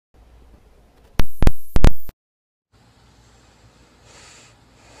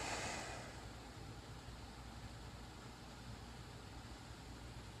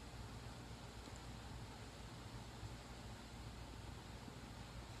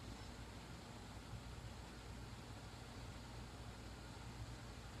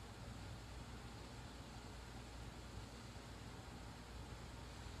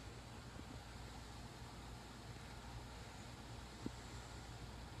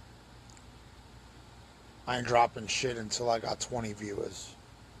I ain't dropping shit until I got 20 viewers.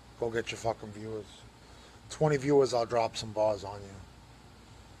 Go get your fucking viewers. 20 viewers, I'll drop some bars on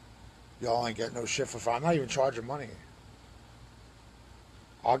you. Y'all ain't getting no shit for free. I'm not even charging money.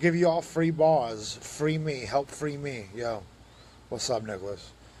 I'll give you all free bars. Free me. Help free me. Yo. What's up,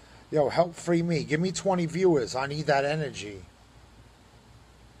 Nicholas? Yo, help free me. Give me 20 viewers. I need that energy.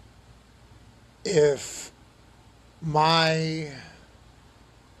 If my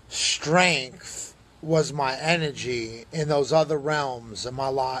strength was my energy in those other realms and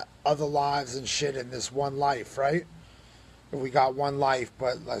my other lives and shit in this one life, right? If we got one life,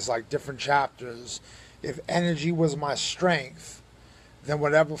 but it's like different chapters. If energy was my strength, then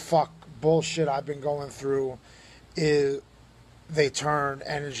whatever fuck bullshit I've been going through is they turn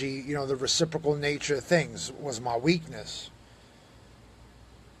energy, you know, the reciprocal nature of things was my weakness.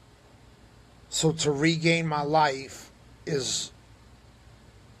 So to regain my life is,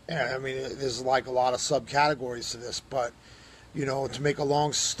 I mean, there's like a lot of subcategories to this, but, you know, to make a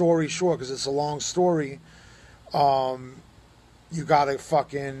long story short, because it's a long story, you gotta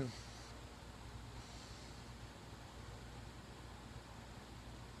fucking,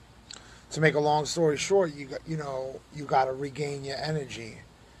 to make a long story short, you gotta regain your energy.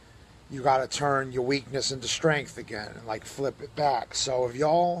 You gotta turn your weakness into strength again and like flip it back. So if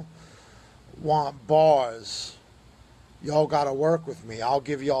y'all want bars, y'all gotta work with me. I'll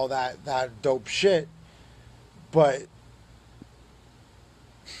give y'all that dope shit, but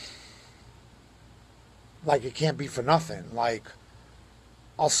like it can't be for nothing. Like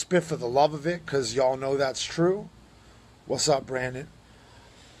I'll spit for the love of it because y'all know that's true. What's up, Brandon?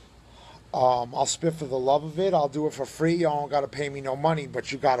 I'll spit for the love of it. I'll do it for free. Y'all don't gotta pay me no money,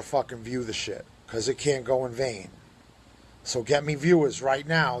 but you gotta fucking view the shit because it can't go in vain. So get me viewers right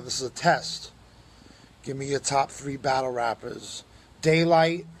now. This is a test. Give me your top 3 battle rappers.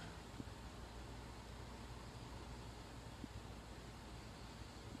 Daylight.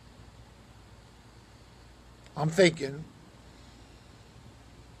 I'm thinking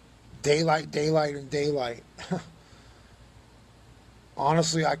Daylight, and Daylight.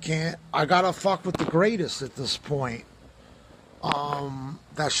 Honestly, I can't. I gotta fuck with the greatest at this point.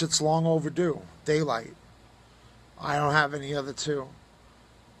 That shit's long overdue. Daylight. I don't have any other two.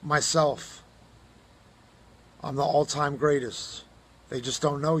 Myself. I'm the all-time greatest. They just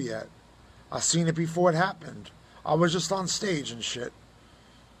don't know yet. I seen it before it happened. I was just on stage and shit.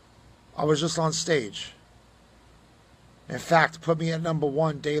 I was just on stage. In fact, put me at number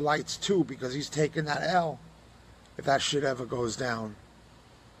 1, Daylight's 2, because he's taking that L. If that shit ever goes down.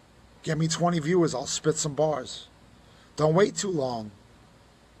 Get me 20 viewers, I'll spit some bars. Don't wait too long.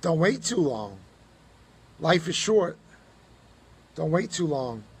 Don't wait too long. Life is short. Don't wait too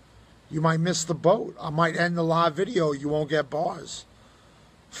long. You might miss the boat. I might end the live video. You won't get bars.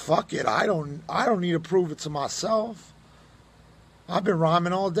 Fuck it. I don't need to prove it to myself. I've been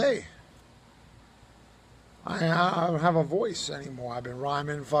rhyming all day. I don't have a voice anymore. I've been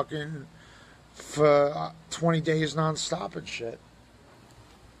rhyming fucking for 20 days nonstop and shit.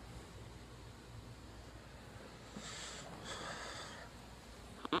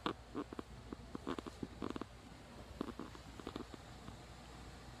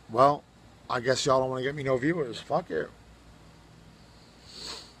 Well, I guess y'all don't want to get me no viewers. Fuck it.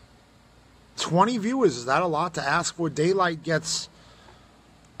 20 viewers, is that a lot to ask for? Daylight gets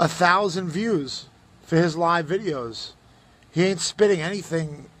 1,000 views for his live videos. He ain't spitting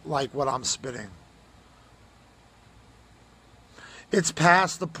anything like what I'm spitting. It's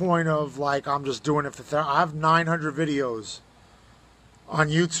past the point of like I'm just doing it for I have 900 videos on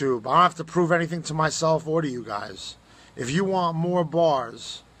YouTube. I don't have to prove anything to myself or to you guys. If you want more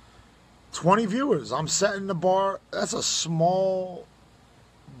bars, 20 viewers. I'm setting the bar. That's a small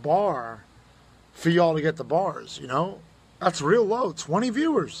bar for y'all to get the bars, you know? That's real low. 20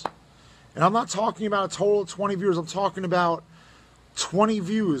 viewers. And I'm not talking about a total of 20 viewers. I'm talking about 20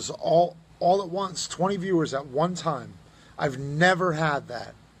 views all at once. 20 viewers at one time. I've never had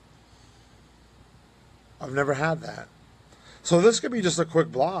that. I've never had that. So this could be just a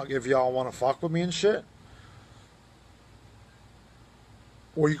quick blog if y'all want to fuck with me and shit.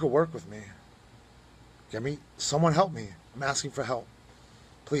 Or you could work with me. Get me, someone help me. I'm asking for help.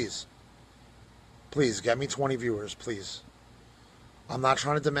 Please. Please, get me 20 viewers, please. I'm not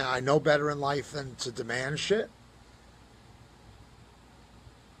trying to demand. I know better in life than to demand shit.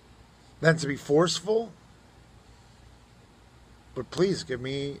 Than to be forceful. But please, give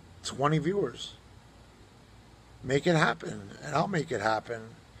me 20 viewers. Make it happen. And I'll make it happen.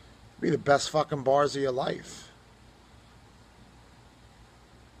 Be the best fucking bars of your life.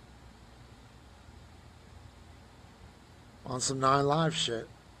 On some 9 Live shit.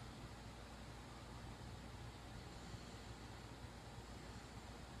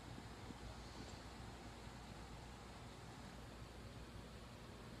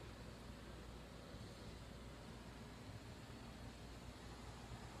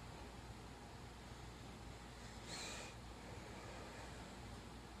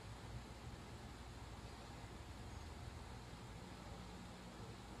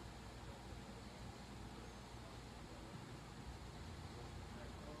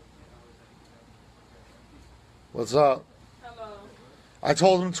 What's up? Hello. I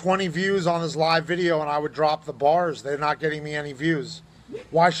told him 20 views on his live video and I would drop the bars. They're not getting me any views.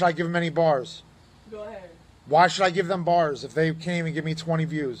 Why should I give them any bars? Go ahead. Why should I give them bars if they can't even give me 20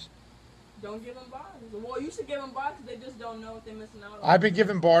 views? Don't give them bars. Well, you should give them bars because they just don't know what they're missing out on. I've been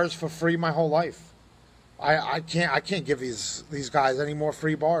giving bars for free my whole life. I can't give these guys any more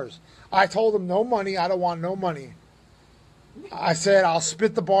free bars. I told them no money. I don't want no money. I said I'll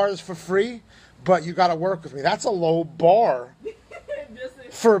spit the bars for free, but you got to work with me. That's a low bar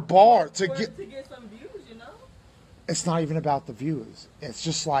for a bar to get some views, you know. It's not even about the views. It's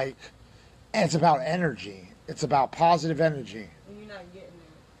just like it's about energy. It's about positive energy. And you're not getting it.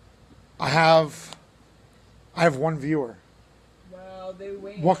 I have one viewer. Well, they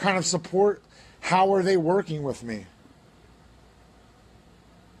wait. What kind of support? How are they working with me?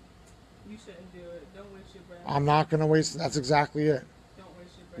 You shouldn't do it. Don't waste your breath. I'm not going to waste. That's exactly it. Don't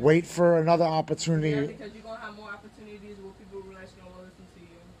waste your breath. Wait for another opportunity. Yeah, because you're going to have more opportunities where people will actually going to listen to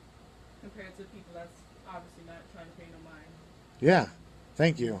you compared to people that's obviously not trying to pay no mind. Yeah.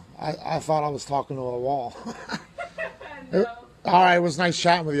 Thank you. I thought I was talking to a wall. No. All right. It was nice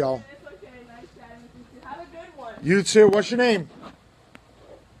chatting with y'all. It's okay. Nice chatting with you. Have a good one. You too. What's your name?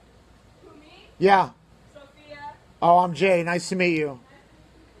 Who, me? Yeah. Sophia. Oh, I'm Jay. Nice to meet you.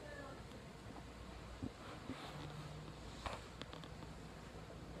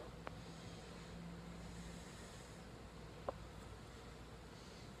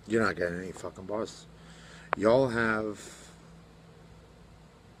 You're not getting any fucking bars. Y'all have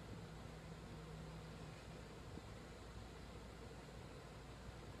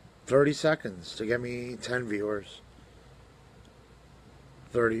 30 seconds to get me 10 viewers.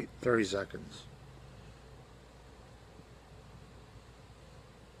 30 seconds.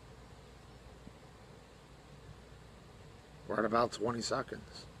 We're at about 20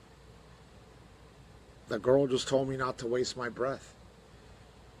 seconds. The girl just told me not to waste my breath.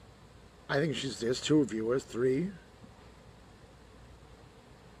 I think there's 2 viewers, 3.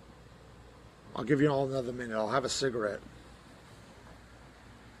 I'll give you all another minute. I'll have a cigarette.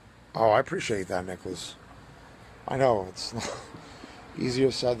 Oh, I appreciate that, Nicholas. I know, it's not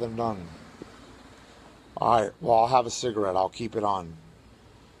easier said than done. Alright, well, I'll have a cigarette. I'll keep it on.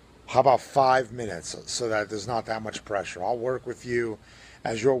 How about 5 minutes so that there's not that much pressure? I'll work with you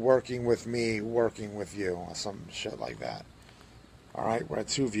as you're working with me, working with you, or some shit like that. All right, we're at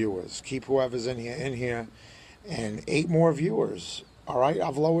 2 viewers. Keep whoever's in here, and 8 more viewers. All right,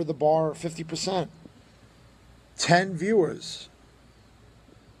 I've lowered the bar 50%. 10 viewers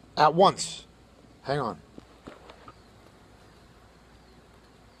at once. Hang on.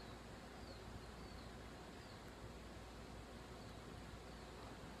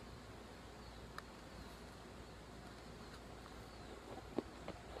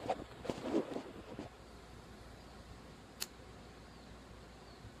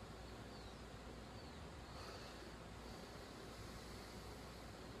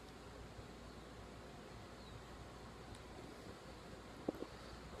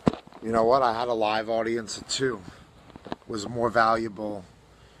 You know what? I had a live audience of 2. It was more valuable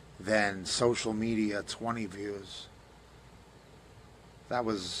than social media 20 views. That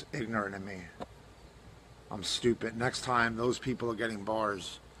was ignorant of me. I'm stupid. Next time, those people are getting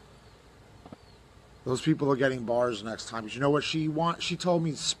bars. Those people are getting bars next time. But you know what she wants? She told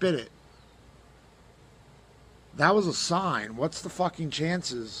me, spit it. That was a sign. What's the fucking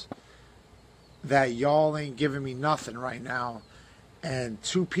chances that y'all ain't giving me nothing right now? And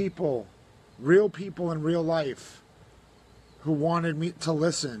 2 people, real people in real life, who wanted me to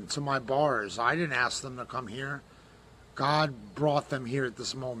listen to my bars. I didn't ask them to come here. God brought them here at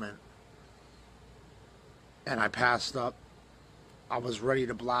this moment. And I passed up. I was ready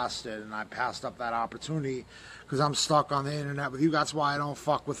to blast it, and I passed up that opportunity because I'm stuck on the internet with you. That's why I don't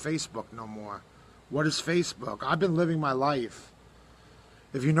fuck with Facebook no more. What is Facebook? I've been living my life.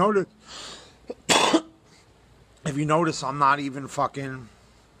 If you notice... If you notice, I'm not even fucking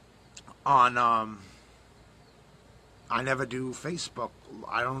on, I never do Facebook.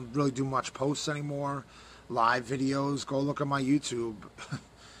 I don't really do much posts anymore. Live videos. Go look at my YouTube.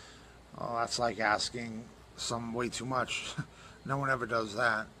 Oh, that's like asking some way too much. No one ever does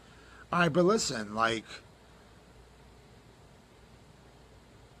that. Alright, but listen, like,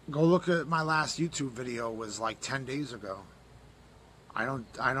 go look at my last YouTube video. It was like 10 days ago. I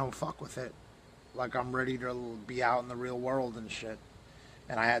don't fuck with it. Like, I'm ready to be out in the real world and shit.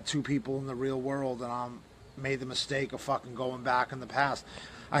 And I had 2 people in the real world, and I made the mistake of fucking going back in the past.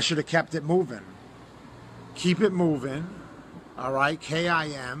 I should have kept it moving. Keep it moving. All right?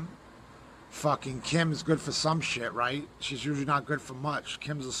 KIM. Fucking Kim's good for some shit, right? She's usually not good for much.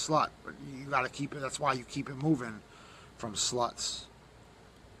 Kim's a slut, but you gotta keep it. That's why you keep it moving from sluts.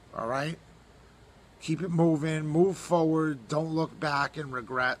 All right? Keep it moving. Move forward. Don't look back in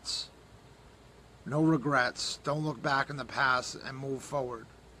regrets. No regrets. Don't look back in the past and move forward.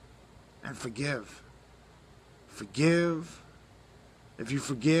 And forgive. Forgive. If you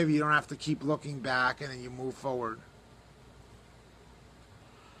forgive, you don't have to keep looking back, and then you move forward.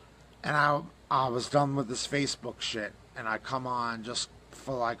 And I was done with this Facebook shit, and I come on just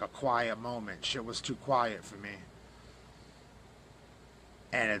for like a quiet moment. Shit was too quiet for me.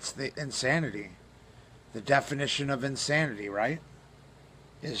 And it's the insanity. The definition of insanity, right?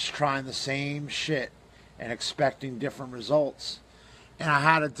 Is trying the same shit and expecting different results. And I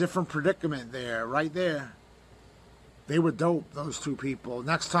had a different predicament there, right there. They were dope, those two people.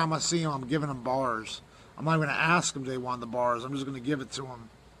 Next time I see them, I'm giving them bars. I'm not going to ask them if they want the bars. I'm just going to give it to them.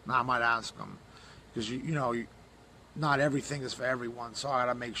 Now, I might ask them. Because, you know, not everything is for everyone. So I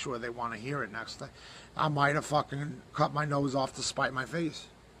got to make sure they want to hear it next time. I might have fucking cut my nose off to spite my face.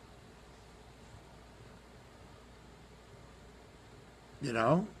 You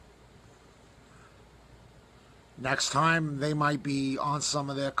know? Next time, they might be on some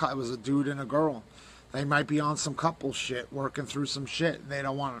of their... It was a dude and a girl. They might be on some couple shit, working through some shit. They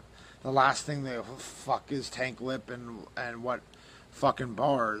don't want... The last thing they fuck is TANKLIPP and what fucking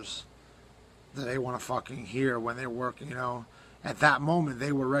bars that they want to fucking hear when they're working, you know. At that moment,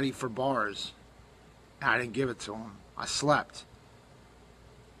 they were ready for bars. And I didn't give it to them. I slept.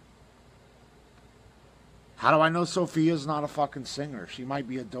 How do I know Sophia's not a fucking singer? She might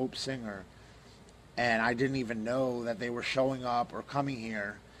be a dope singer. And I didn't even know that they were showing up or coming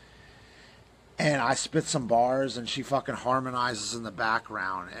here. And I spit some bars and she fucking harmonizes in the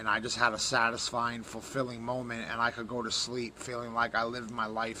background. And I just had a satisfying, fulfilling moment. And I could go to sleep feeling like I lived my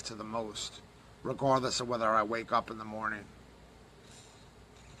life to the most. Regardless of whether I wake up in the morning.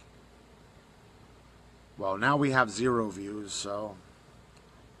 Well, now we have 0 views, so...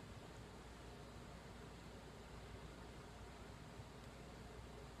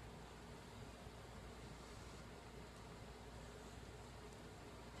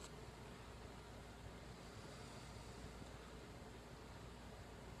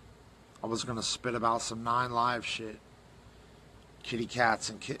 I was going to spit about some 9 Live shit. Kitty cats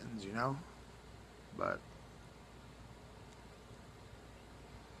and kittens, you know? But...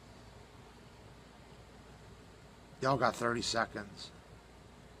 Y'all got 30 seconds.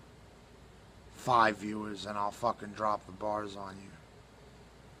 5 viewers and I'll fucking drop the bars on you.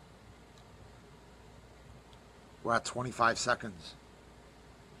 We're at 25 seconds.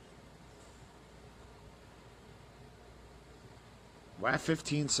 We're at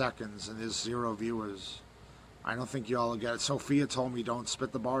 15 seconds and there's 0 viewers. I don't think y'all will get it. Sophia told me don't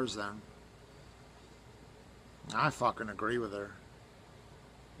spit the bars then. I fucking agree with her.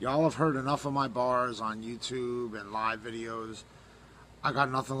 Y'all have heard enough of my bars on YouTube and live videos. I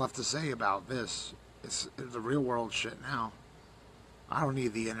got nothing left to say about this. It's the real world shit now. I don't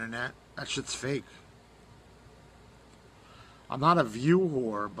need the internet. That shit's fake. I'm not a view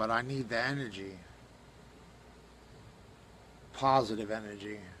whore, but I need the energy. Positive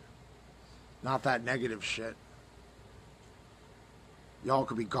energy. Not that negative shit. Y'all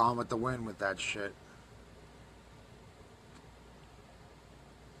could be gone with the wind with that shit.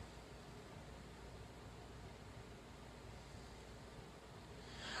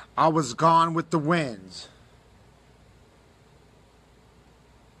 I was gone with the winds.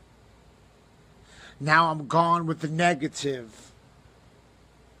 Now I'm gone with the negative.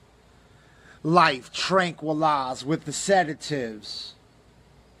 Life tranquilized with the sedatives.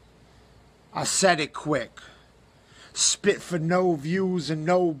 I said it quick. Spit for no views and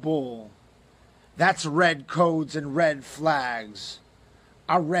no bull. That's red codes and red flags.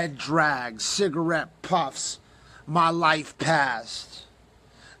 I red drags, cigarette puffs, my life passed.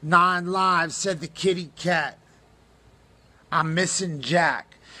 9 lives, said the kitty cat. I'm missing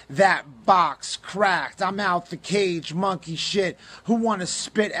Jack. That box cracked. I'm out the cage, monkey shit. Who wanna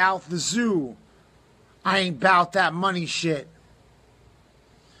spit out the zoo? I ain't bout that money shit.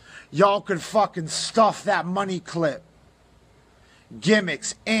 Y'all could fucking stuff that money clip.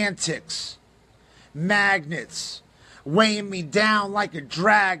 Gimmicks, antics, magnets, weighing me down like a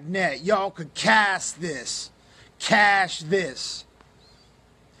dragnet. Y'all could cast this, cash this,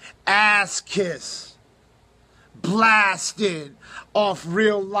 ass kiss, blasted off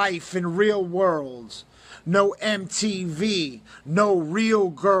real life in real worlds. No MTV, no real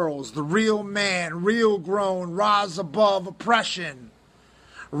girls, the real man, real grown, rise above oppression,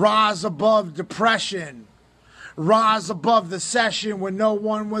 rise above depression, Rise above the session when no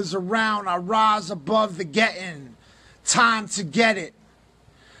one was around. I rise above the getting. Time to get it.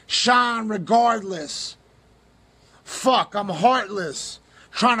 Shine regardless. Fuck, I'm heartless.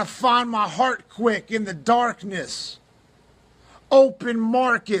 Trying to find my heart quick in the darkness. Open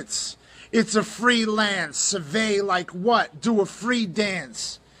markets. It's a freelance. Survey like what? Do a free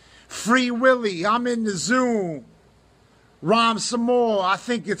dance. Free Willy, I'm in the Zoom. Rhyme some more, I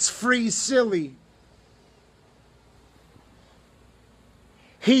think it's free silly.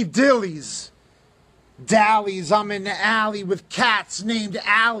 He dillies. Dallies, I'm in the alley with cats named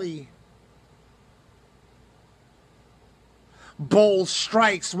Allie. Bowl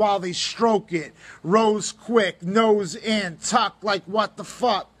strikes while they stroke it. Rose quick, nose in, tuck like what the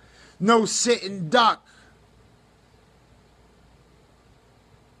fuck. No sit and duck.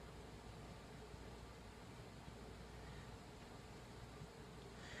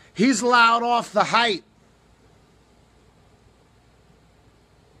 He's loud off the height.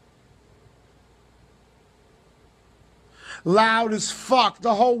 Loud as fuck,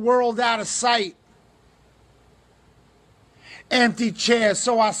 the whole world out of sight. Empty chair,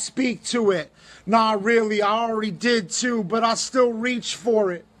 so I speak to it. Nah, really, I already did too, but I still reach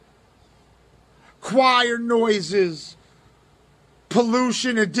for it. Choir noises,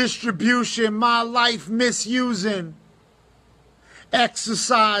 pollution and distribution, my life misusing.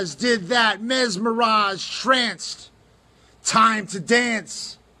 Exercise, did that, mesmerized, tranced. Time to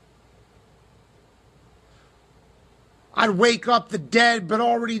dance. I'd wake up the dead, but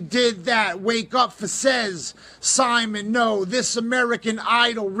already did that. Wake up for says Simon, no, this American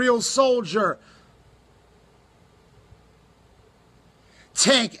Idol, real soldier.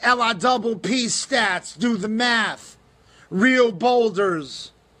 Tank LIPP stats, do the math. Real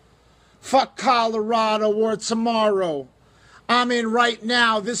boulders. Fuck Colorado or tomorrow. I'm in right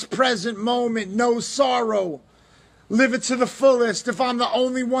now, this present moment, no sorrow. Live it to the fullest if I'm the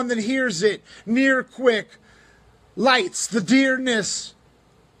only one that hears it. Near quick. Lights, the dearness.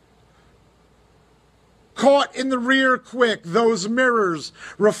 Caught in the rear quick, those mirrors.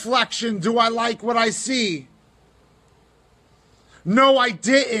 Reflection, do I like what I see? No, I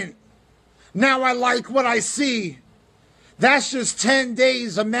didn't. Now I like what I see. That's just 10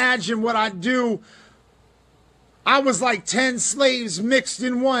 days. Imagine what I'd do. I was like 10 slaves mixed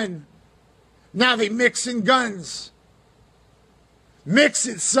in one. Now they mixing guns. Mix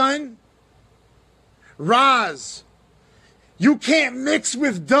it, son. Roz, you can't mix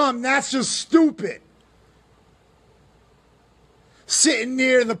with dumb. That's just stupid. Sitting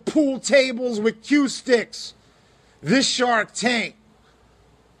near the pool tables with cue sticks. This Shark Tank.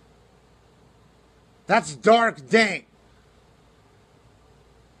 That's dark dank.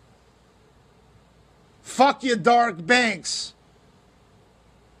 Fuck your dark banks.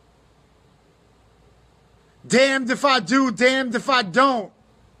 Damned if I do, damned if I don't.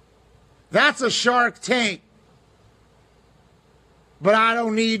 That's a Shark Tank. But I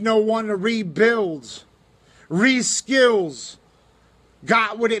don't need no one to rebuild. Reskills.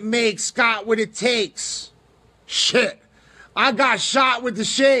 Got what it makes, got what it takes. Shit. I got shot with the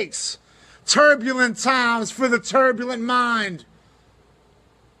shakes. Turbulent times for the turbulent mind.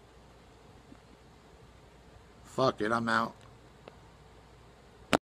 Fuck it, I'm out.